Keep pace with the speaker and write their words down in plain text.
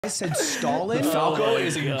I said Stalin. Falco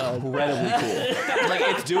is incredibly cool. Like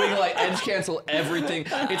it's doing like edge cancel everything.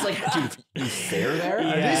 It's like, dude, you fair there?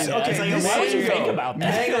 Why would you think about that?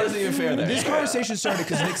 Mango isn't even fair there. This conversation started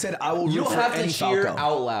because Nick said, I will root You don't for have to any cheer Falco.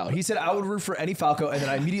 out loud. He said, I would root for any Falco, and then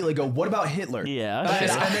I immediately go, what about Hitler? Yeah.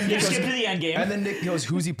 And then You Nick skip goes, to the end game. and then Nick goes,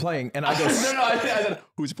 who's he playing? And I go, no, I said,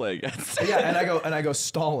 who's playing against? yeah, and I go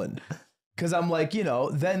Stalin. Because I'm like,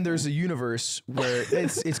 then there's a universe where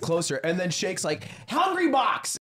it's closer. And then Shake's like, Hungrybox.